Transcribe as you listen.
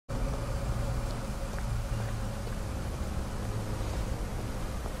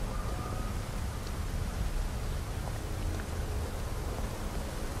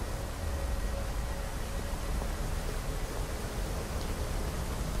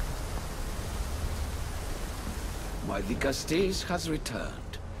My Vicastes has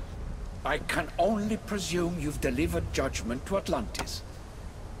returned. I can only presume you've delivered judgment to Atlantis.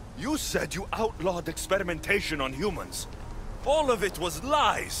 You said you outlawed experimentation on humans. All of it was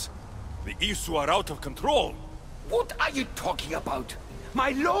lies. The Isu are out of control. What are you talking about? My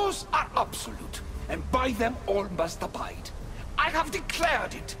laws are absolute, and by them all must abide. I have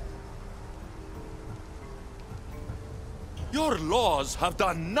declared it. Your laws have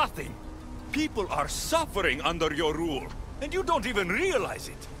done nothing. People are suffering under your rule, and you don't even realize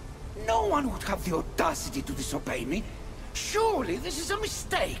it. No one would have the audacity to disobey me. Surely this is a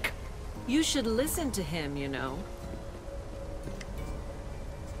mistake. You should listen to him, you know.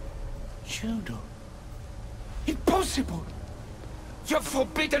 Juno. Impossible! You're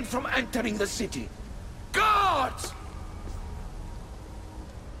forbidden from entering the city. Guards!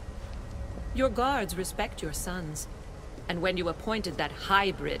 Your guards respect your sons. And when you appointed that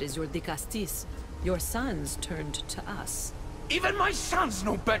hybrid as your Dicastis, your sons turned to us. Even my sons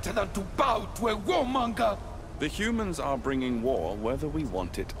know better than to bow to a warmonger! The humans are bringing war whether we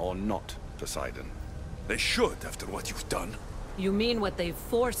want it or not, Poseidon. They should, after what you've done. You mean what they've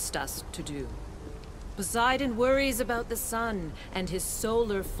forced us to do. Poseidon worries about the sun and his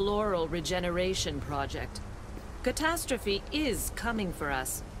solar floral regeneration project. Catastrophe is coming for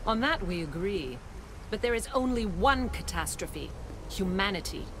us. On that we agree. But there is only one catastrophe.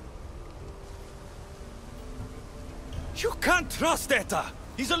 Humanity. You can't trust Eta!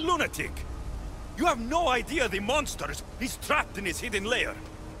 He's a lunatic! You have no idea the monsters he's trapped in his hidden lair.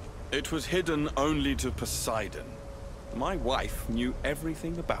 It was hidden only to Poseidon. My wife knew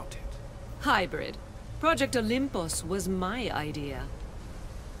everything about it. Hybrid. Project Olympus was my idea.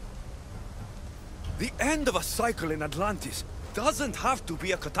 The end of a cycle in Atlantis doesn't have to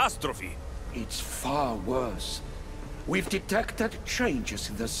be a catastrophe. It's far worse. We've detected changes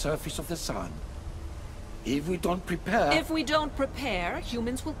in the surface of the sun. If we don't prepare... If we don't prepare,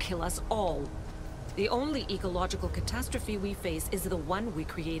 humans will kill us all. The only ecological catastrophe we face is the one we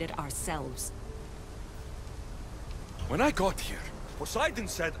created ourselves. When I got here, Poseidon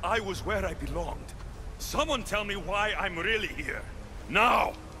said I was where I belonged. Someone tell me why I'm really here.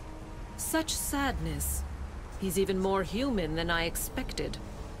 Now! Such sadness. He's even more human than I expected.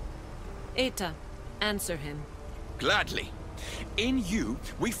 Eta, answer him. Gladly. In you,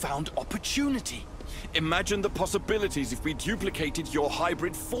 we found opportunity. Imagine the possibilities if we duplicated your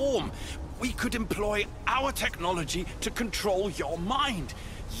hybrid form. We could employ our technology to control your mind.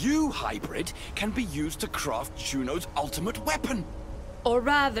 You, hybrid, can be used to craft Juno's ultimate weapon. Or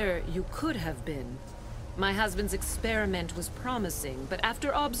rather, you could have been. My husband's experiment was promising, but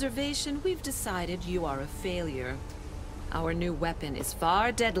after observation, we've decided you are a failure. Our new weapon is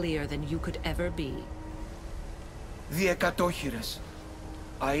far deadlier than you could ever be. The Ekatochires.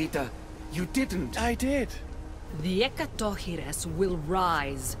 Aida, you didn't. I did. The Ekatochires will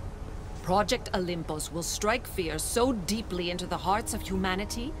rise. Project Olympus will strike fear so deeply into the hearts of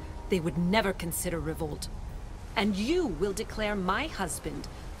humanity, they would never consider revolt. And you will declare my husband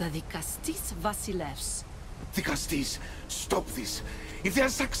the Dicastis Vasilevs. Vicastes, stop this. If they are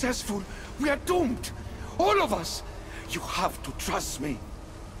successful, we are doomed. All of us. You have to trust me.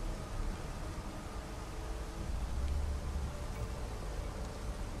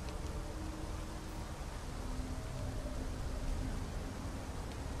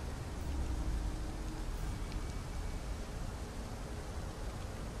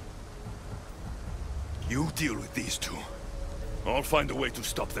 You deal with these two. I'll find a way to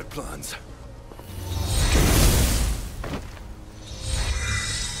stop their plans.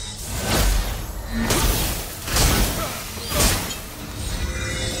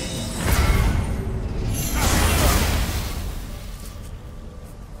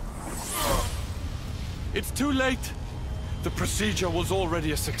 It's too late. The procedure was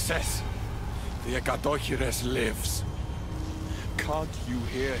already a success. The Ekatochires lives. Can't you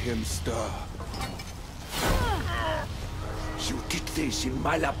hear him stir? You did this in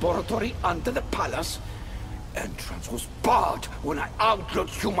my laboratory under the palace. Entrance was barred when I outlawed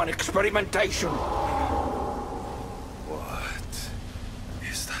human experimentation. What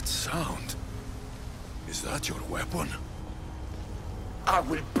is that sound? Is that your weapon? I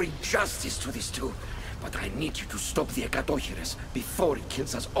will bring justice to these two, but I need you to stop the Ekatochires before he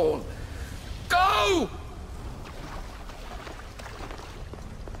kills us all. Go!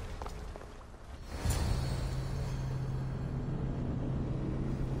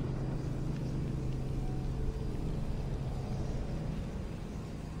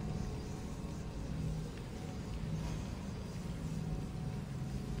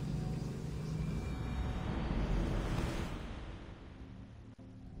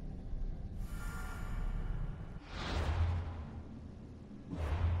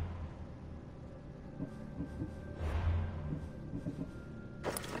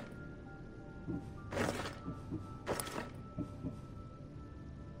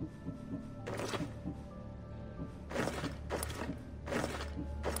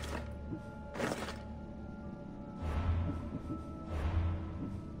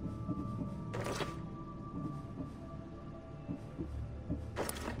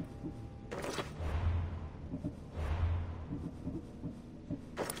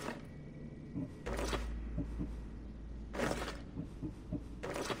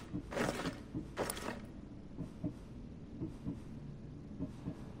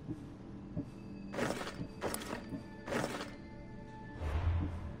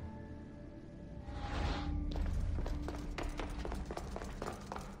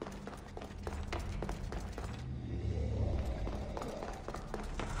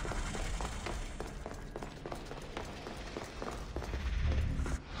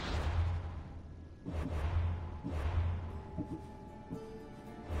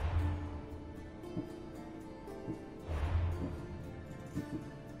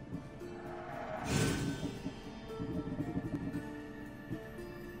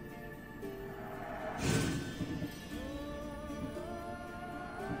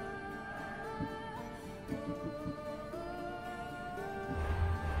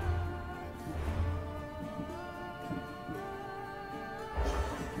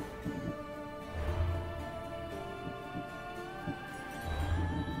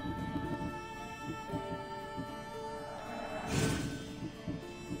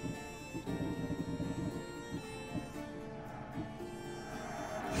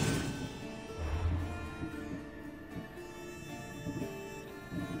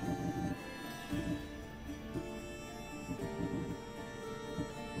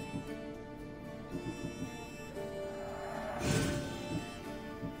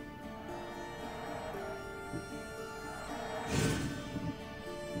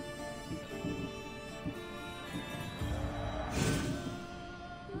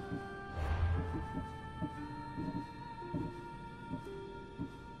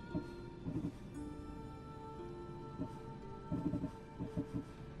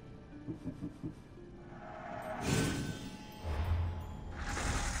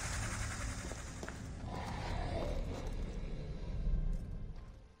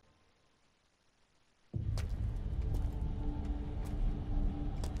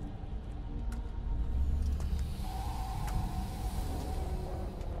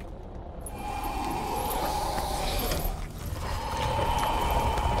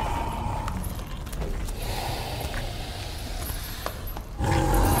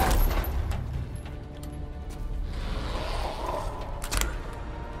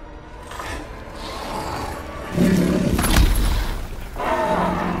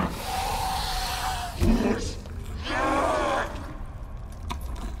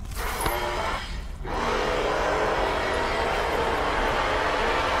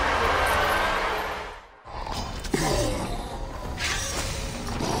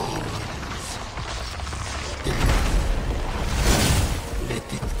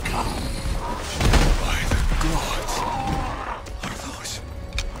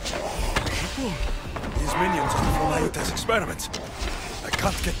 These minions are from Ayuta's experiments. I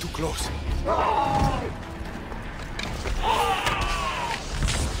can't get too close.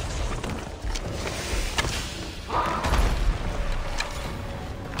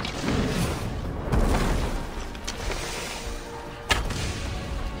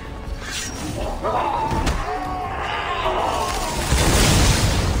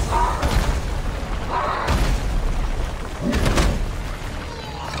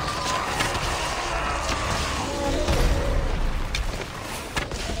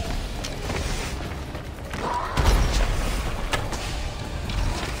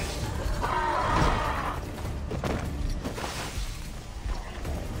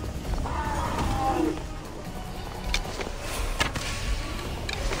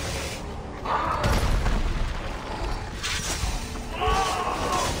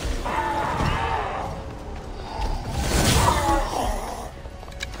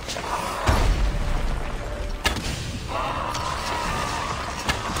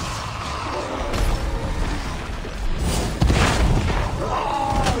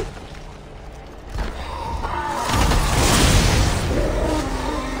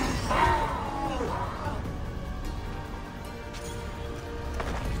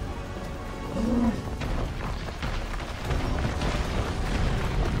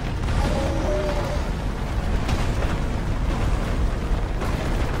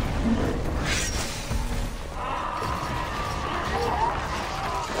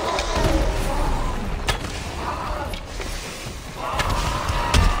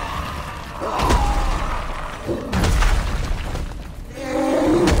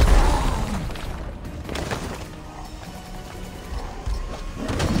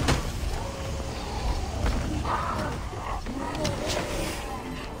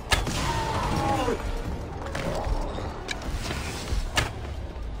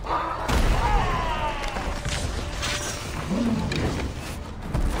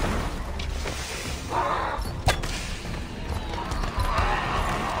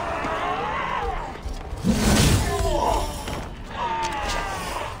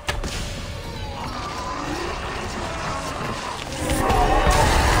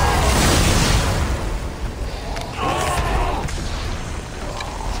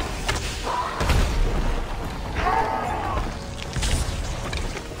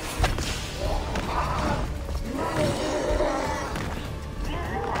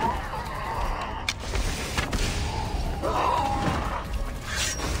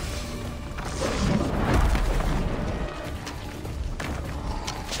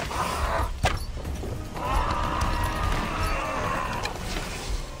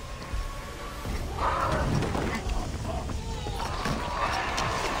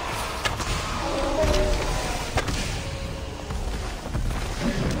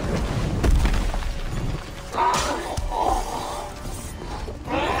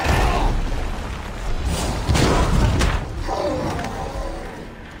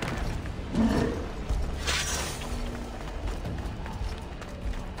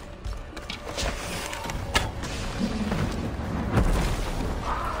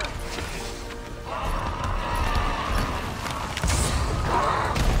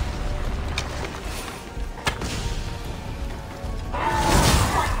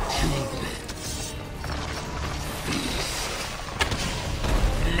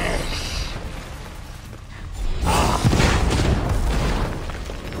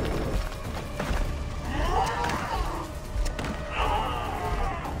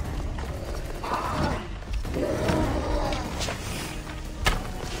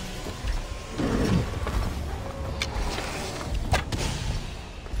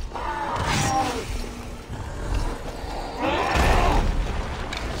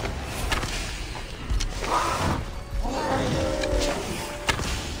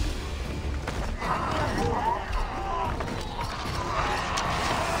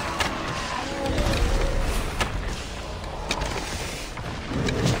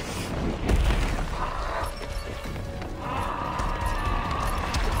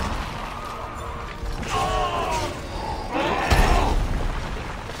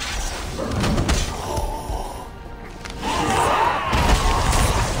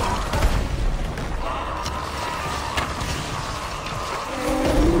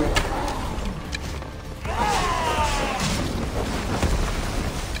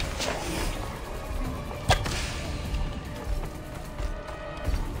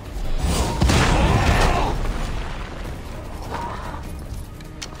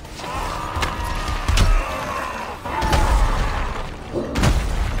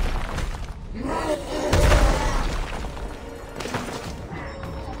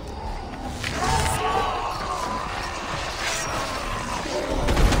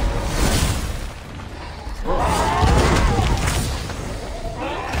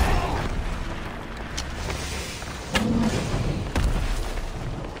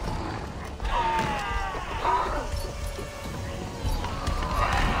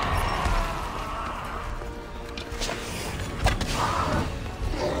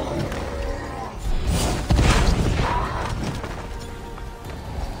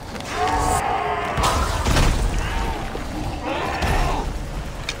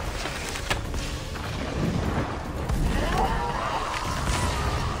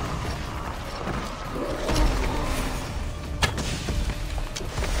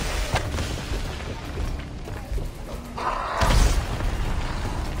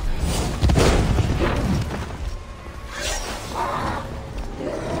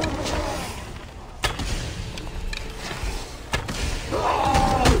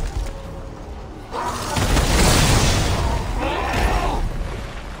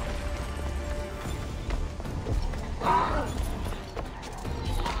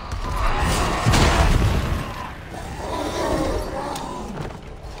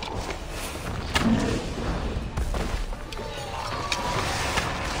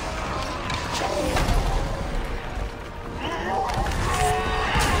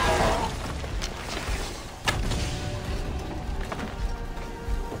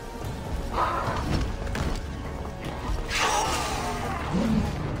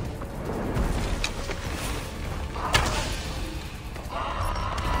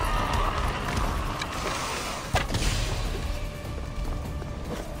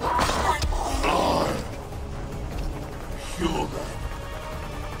 human.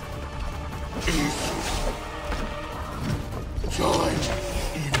 Isis. Join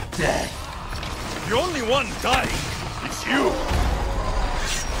in death. The only one dying is you!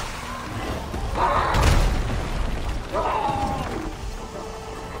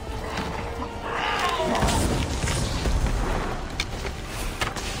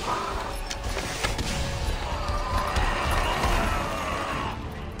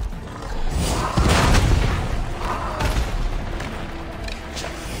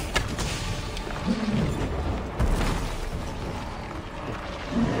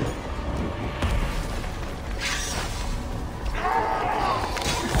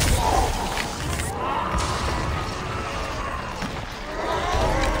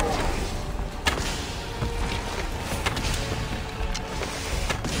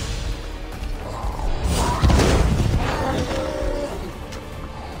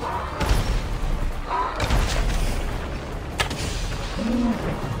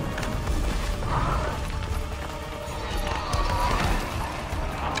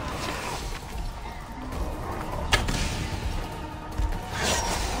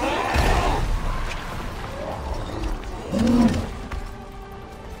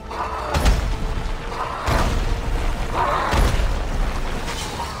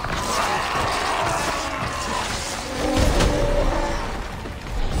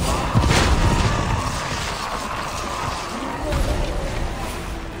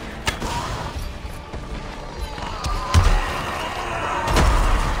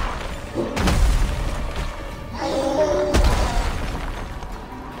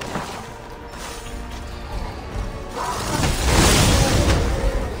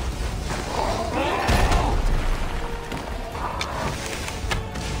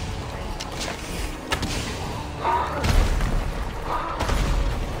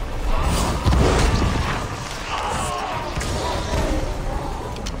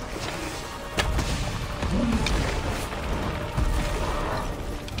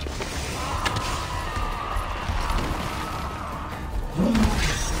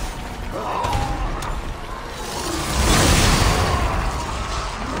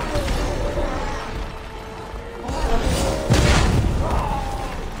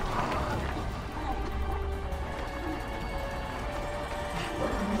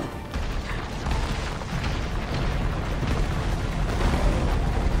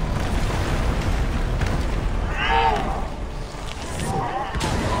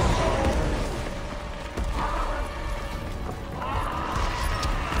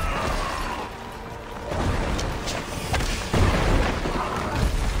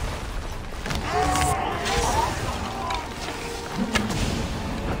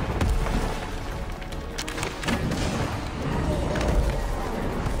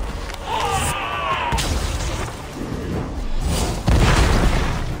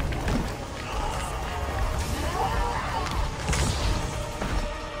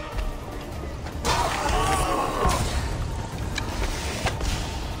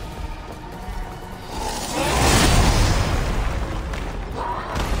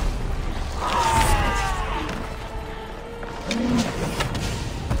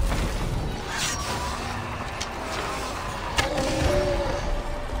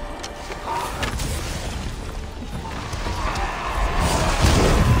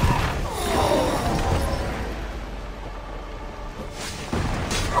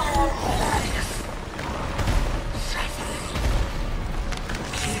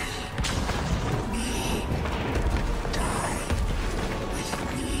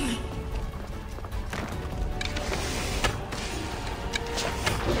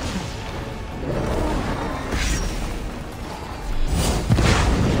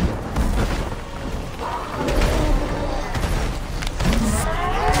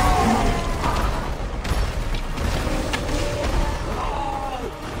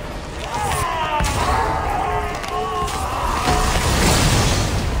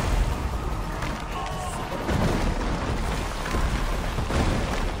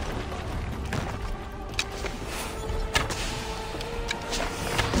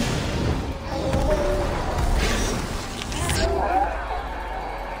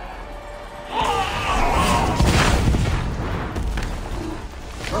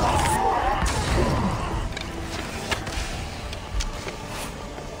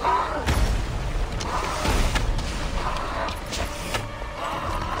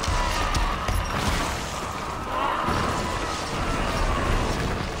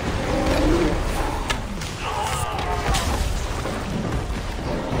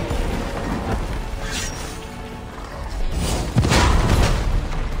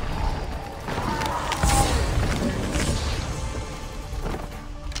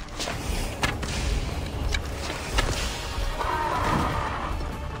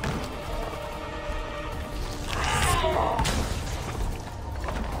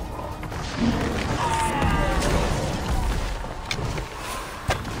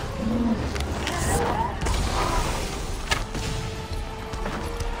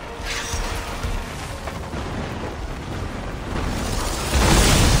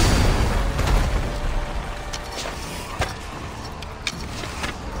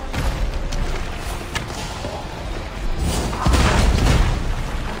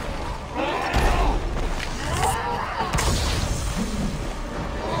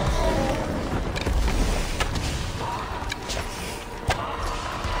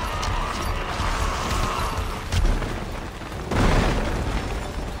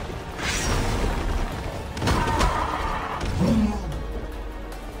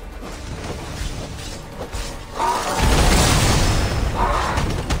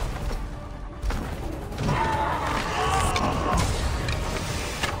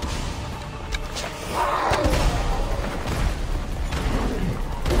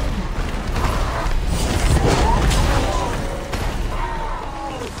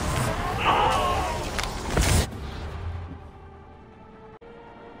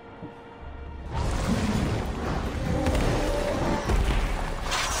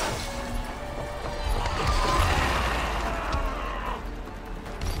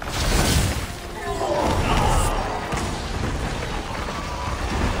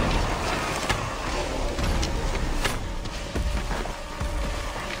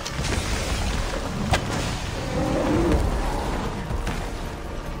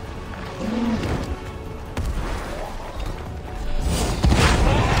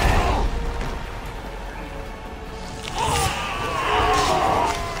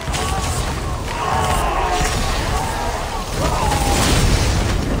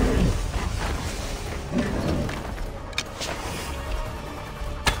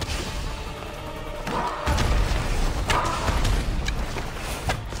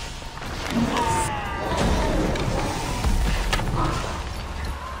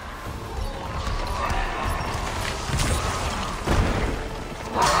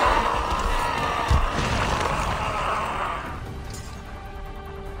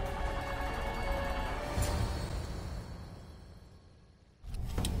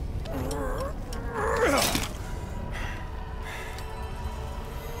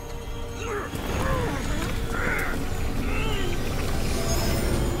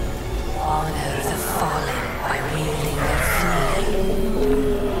 honor the fallen by wielding their freedom.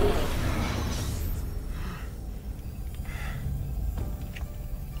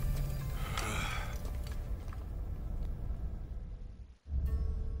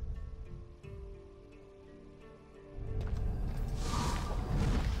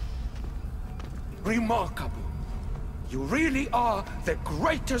 Remarkable. You really are the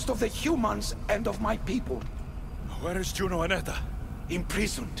greatest of the humans and of my people. Where is Juno and Etta?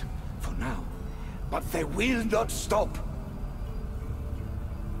 Imprisoned, for now. But they will not stop.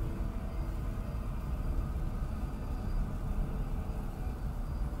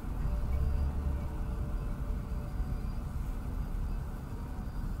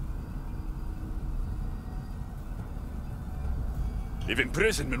 If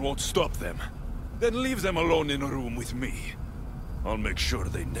imprisonment won't stop them, then leave them alone in a room with me. I'll make sure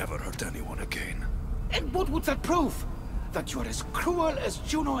they never hurt anyone again. And what would that prove? That you're as cruel as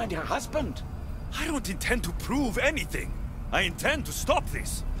Juno and her husband? I don't intend to prove anything. I intend to stop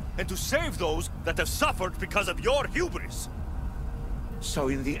this, and to save those that have suffered because of your hubris. So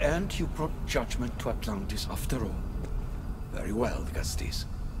in the end, you brought judgment to Atlantis after all. Very well, Gastis.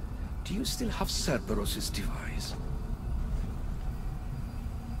 Do you still have Cerberus' device?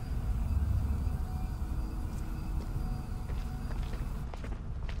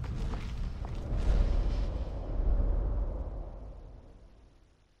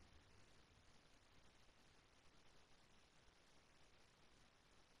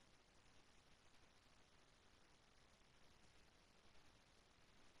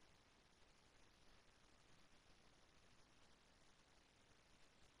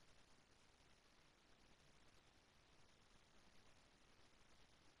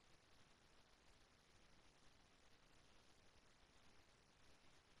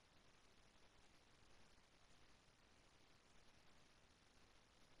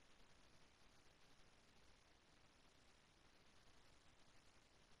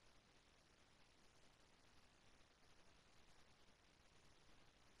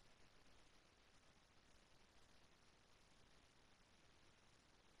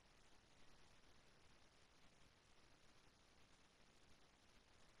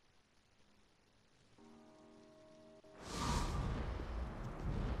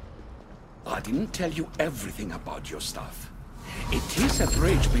 I didn't tell you everything about your stuff. It is a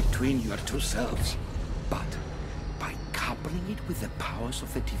bridge between your two selves. But by coupling it with the powers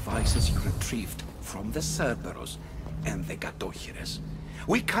of the devices you retrieved from the Cerberus and the Gatochires,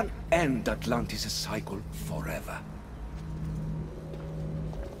 we can end Atlantis' cycle forever.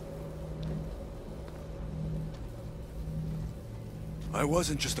 I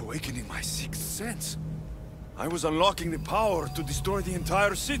wasn't just awakening my sixth sense. I was unlocking the power to destroy the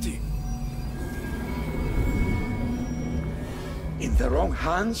entire city. In the wrong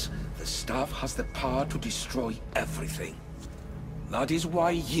hands, the staff has the power to destroy everything. That is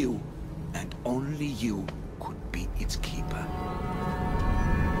why you, and only you, could be its keeper.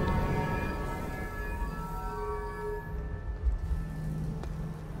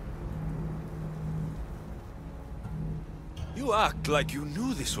 You act like you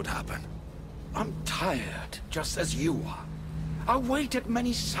knew this would happen. I'm tired, just as you are. I waited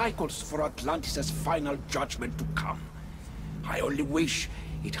many cycles for Atlantis' final judgment to come. I only wish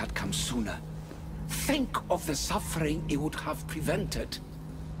it had come sooner. Think of the suffering it would have prevented.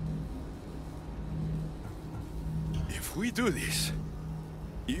 If we do this,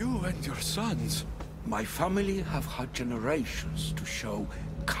 you and your sons... My family have had generations to show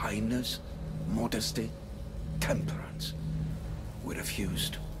kindness, modesty, temperance. We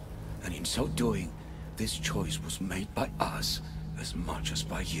refused, and in so doing, this choice was made by us as much as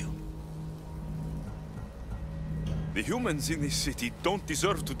by you. The humans in this city don't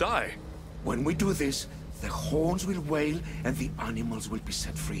deserve to die. When we do this, the horns will wail and the animals will be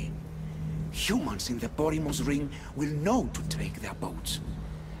set free. Humans in the Borimos Ring will know to take their boats.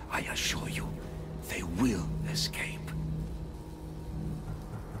 I assure you, they will escape.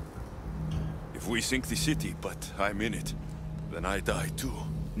 If we sink the city, but I'm in it, then I die too.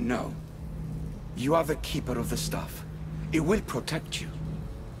 No. You are the keeper of the staff. It will protect you.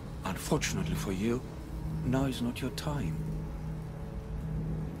 Unfortunately for you, now is not your time.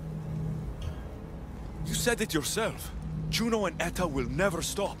 You said it yourself. Juno and Etta will never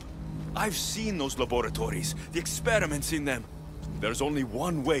stop. I've seen those laboratories, the experiments in them. There's only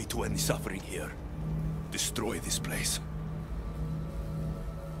one way to end the suffering here. Destroy this place.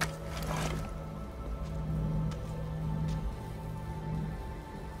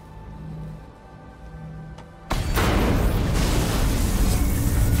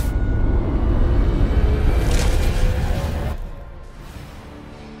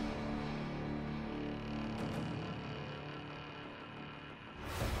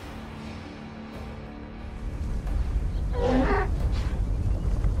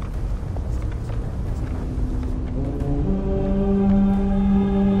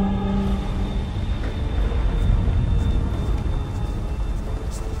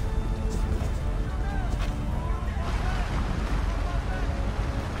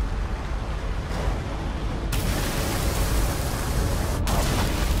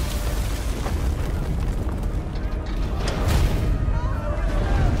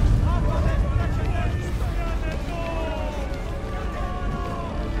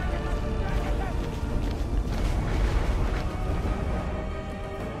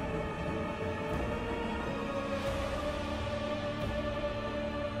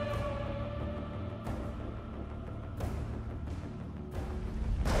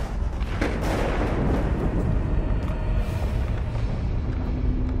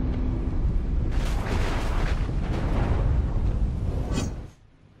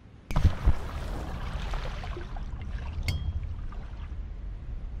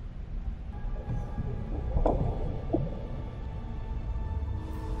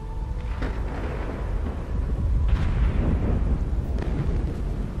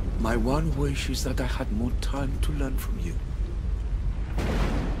 My one wish is that I had more time to learn from you.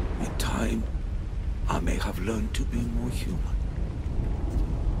 In time, I may have learned to be more human.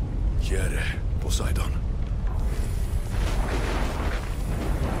 Here, Poseidon.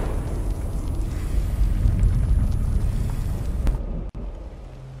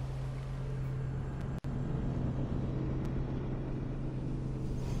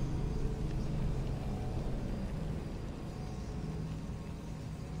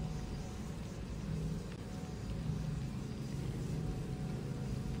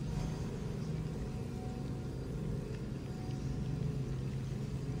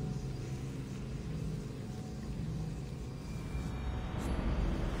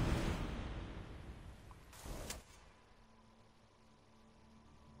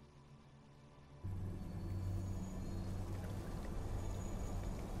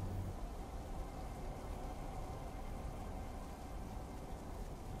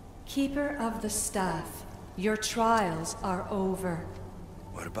 Keeper of the Staff, your trials are over.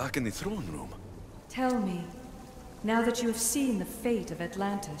 We're back in the throne room. Tell me, now that you have seen the fate of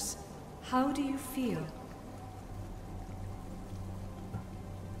Atlantis, how do you feel?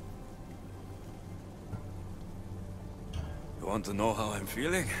 You want to know how I'm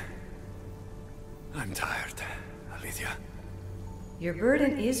feeling? I'm tired, Alethea. Your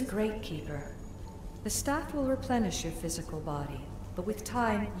burden is great, Keeper. The staff will replenish your physical body, but with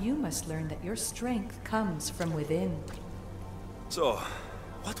time, you must learn that your strength comes from within. So,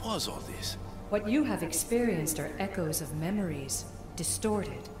 what was all this? What you have experienced are echoes of memories,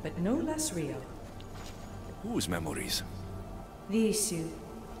 distorted, but no less real. Whose memories? The issue.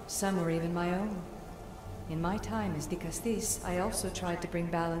 Some were even my own. In my time as Dikastis, I also tried to bring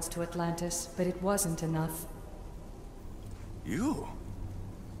balance to Atlantis, but it wasn't enough. You?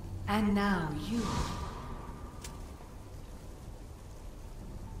 And now you.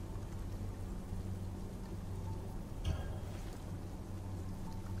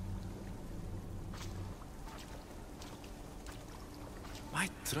 My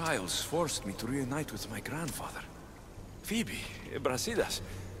trials forced me to reunite with my grandfather. Phoebe, Brasidas,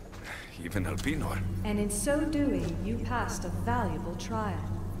 even Alpinor. And in so doing, you passed a valuable trial.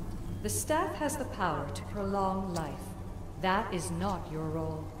 The staff has the power to prolong life. That is not your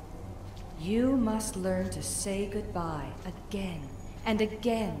role. You must learn to say goodbye again and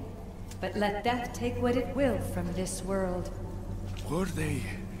again, but let death take what it will from this world. Were they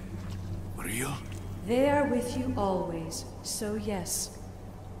real? They are with you always, so yes.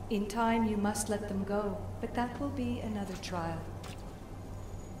 In time you must let them go, but that will be another trial.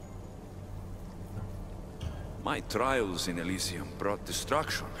 My trials in Elysium brought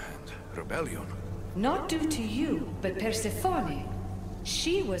destruction and rebellion. Not due to you, but Persephone.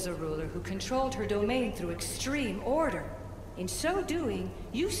 She was a ruler who controlled her domain through extreme order. In so doing,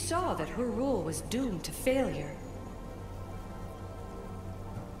 you saw that her rule was doomed to failure.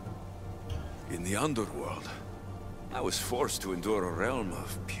 In the underworld, I was forced to endure a realm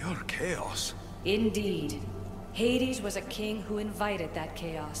of pure chaos. Indeed. Hades was a king who invited that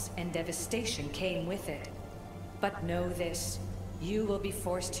chaos, and devastation came with it. But know this, you will be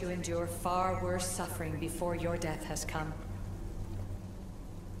forced to endure far worse suffering before your death has come.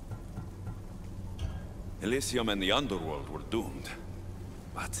 Elysium and the underworld were doomed.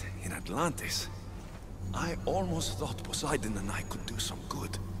 But in Atlantis, I almost thought Poseidon and I could do some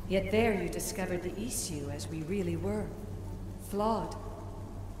good. Yet there you discovered the issue as we really were. Flawed.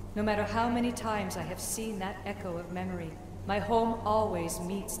 No matter how many times I have seen that echo of memory, my home always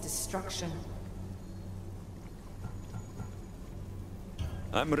meets destruction.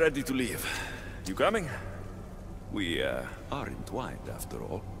 I'm ready to leave. You coming? We, are entwined after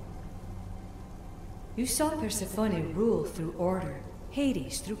all. You saw Persephone rule through order,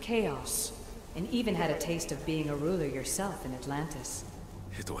 Hades through chaos, and even had a taste of being a ruler yourself in Atlantis.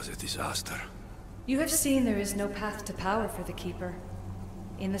 It was a disaster. You have seen there is no path to power for the Keeper.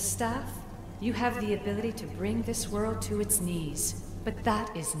 In the staff, you have the ability to bring this world to its knees, but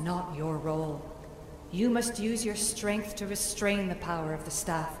that is not your role. You must use your strength to restrain the power of the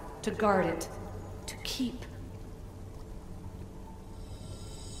staff, to guard it, to keep.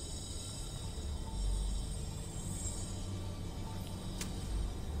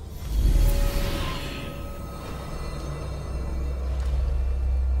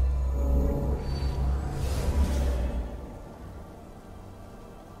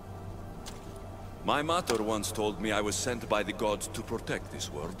 My mother once told me I was sent by the gods to protect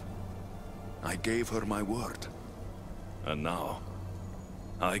this world. I gave her my word. And now,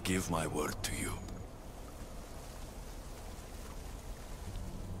 I give my word to you.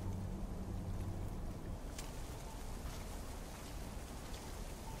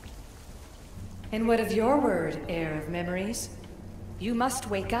 And what of your word, heir of memories? You must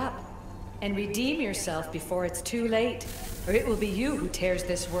wake up and redeem yourself before it's too late, or it will be you who tears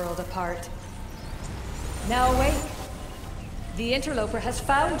this world apart. Now awake. The interloper has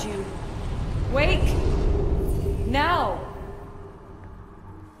found you. Wake! Now!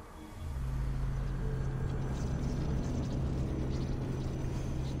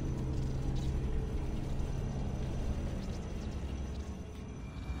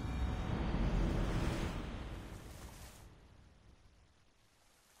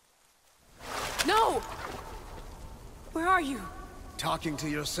 No! Where are you? Talking to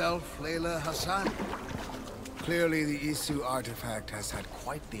yourself, Layla Hassan? Clearly the Isu artifact has had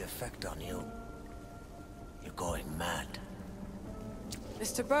quite the effect on you. You're going mad.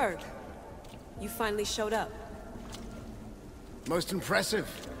 Mr. Berg, you finally showed up. Most impressive.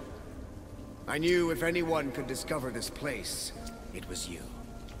 I knew if anyone could discover this place, it was you.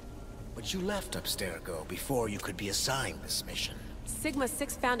 But you left Abstergo before you could be assigned this mission. Sigma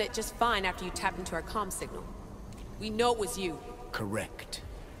 6 found it just fine after you tapped into our comm signal. We know it was you. Correct.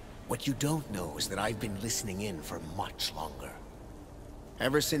 What you don't know is that I've been listening in for much longer.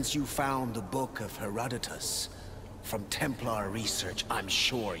 Ever since you found the Book of Herodotus, from Templar research I'm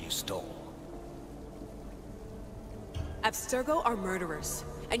sure you stole. Abstergo are murderers,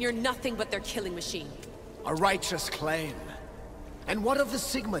 and you're nothing but their killing machine. A righteous claim. And what of the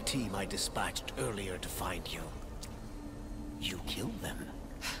Sigma team I dispatched earlier to find you? You killed them.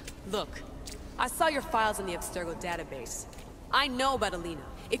 Look, I saw your files in the Abstergo database. I know about Alina.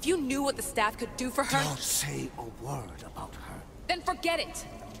 If you knew what the staff could do for her... Don't say a word about her. Then forget it!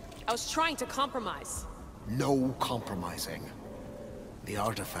 I was trying to compromise. No compromising. The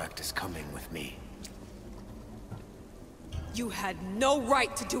artifact is coming with me. You had no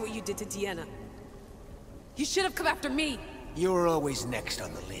right to do what you did to Deanna. You should have come after me! You were always next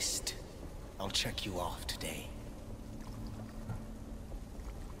on the list. I'll check you off today.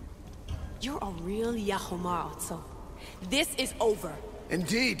 You're a real Yahomar, Otso. This is over.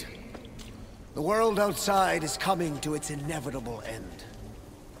 Indeed. The world outside is coming to its inevitable end.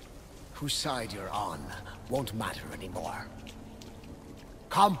 Whose side you're on won't matter anymore.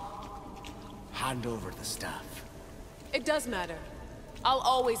 Come. Hand over the staff. It does matter. I'll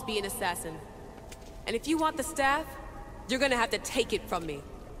always be an assassin. And if you want the staff, you're gonna have to take it from me.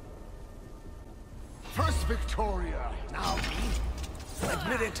 First Victoria, now me.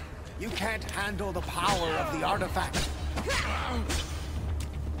 Admit it, you can't handle the power of the artifact.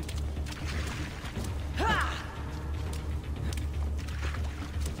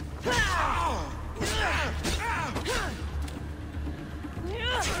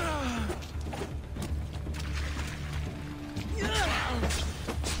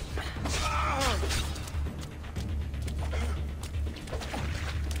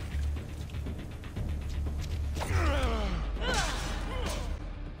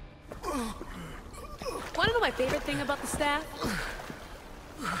 Wanna know my favorite thing about the staff?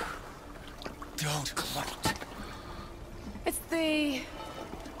 Don't gloat. It's the...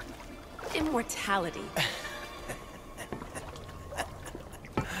 immortality.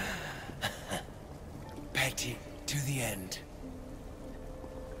 Petty to the end.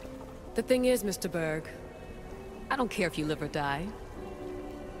 The thing is, Mr. Berg, I don't care if you live or die.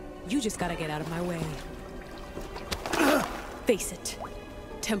 You just gotta get out of my way. Face it.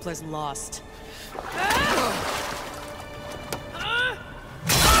 Templar's lost.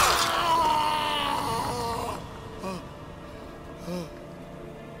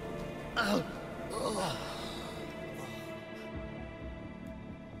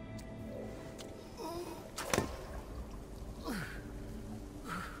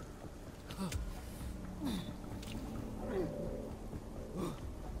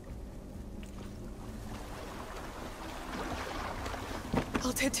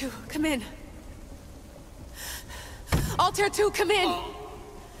 Altair 2, come in. Altair 2, come in!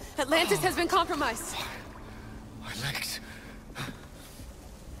 Atlantis has been compromised. My legs.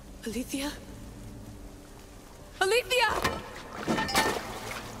 Alethea? Alethea!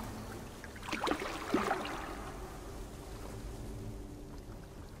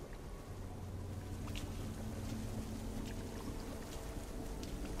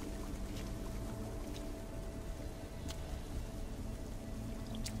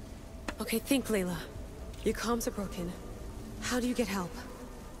 Okay, think, Layla. Your comms are broken. How do you get help?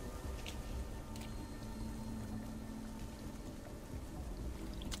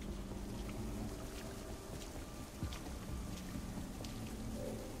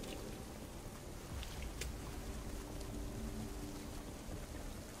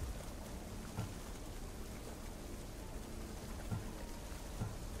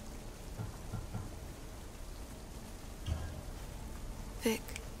 Vic,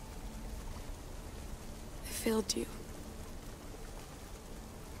 I failed you.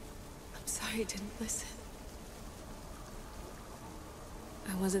 I'm sorry I didn't listen.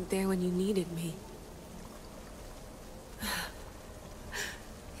 I wasn't there when you needed me.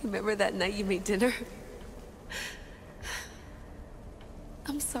 Remember that night you made dinner?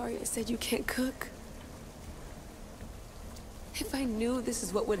 I'm sorry I said you can't cook. If I knew this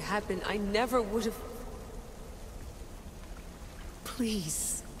is what would happen, I never would have...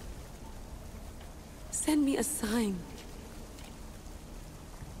 Please. Send me a sign.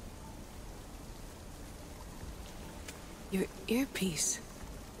 Your earpiece.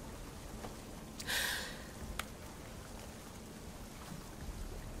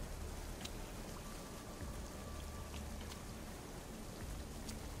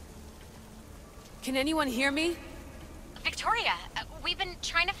 Can anyone hear me? Victoria, we've been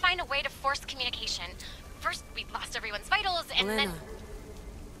trying to find a way to force communication. First, we lost everyone's vitals, and Elena. then...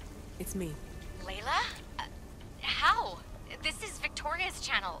 It's me. Layla? How? This is Victoria's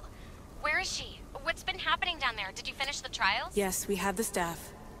channel. Where is she? What's been happening down there? Did you finish the trials? Yes, we have the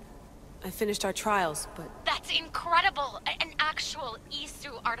staff. I finished our trials, but... That's incredible! An actual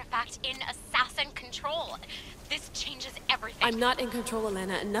Isu artifact in assassin control. This changes everything. I'm not in control,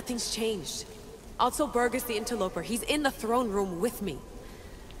 Elena, and nothing's changed. Also, Burgess the Interloper. He's in the throne room with me.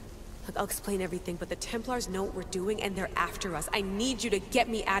 Look, I'll explain everything, but the Templars know what we're doing, and they're after us. I need you to get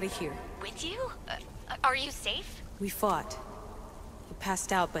me out of here. With you? Are you safe? We fought. He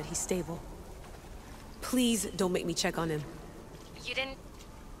passed out, but he's stable. Please don't make me check on him. You didn't...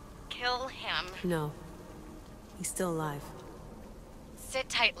 kill him? No. He's still alive. Sit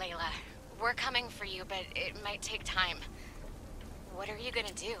tight, Layla. We're coming for you, but it might take time. What are you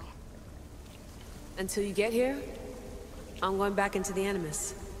gonna do? Until you get here, I'm going back into the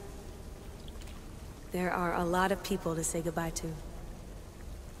Animus. There are a lot of people to say goodbye to.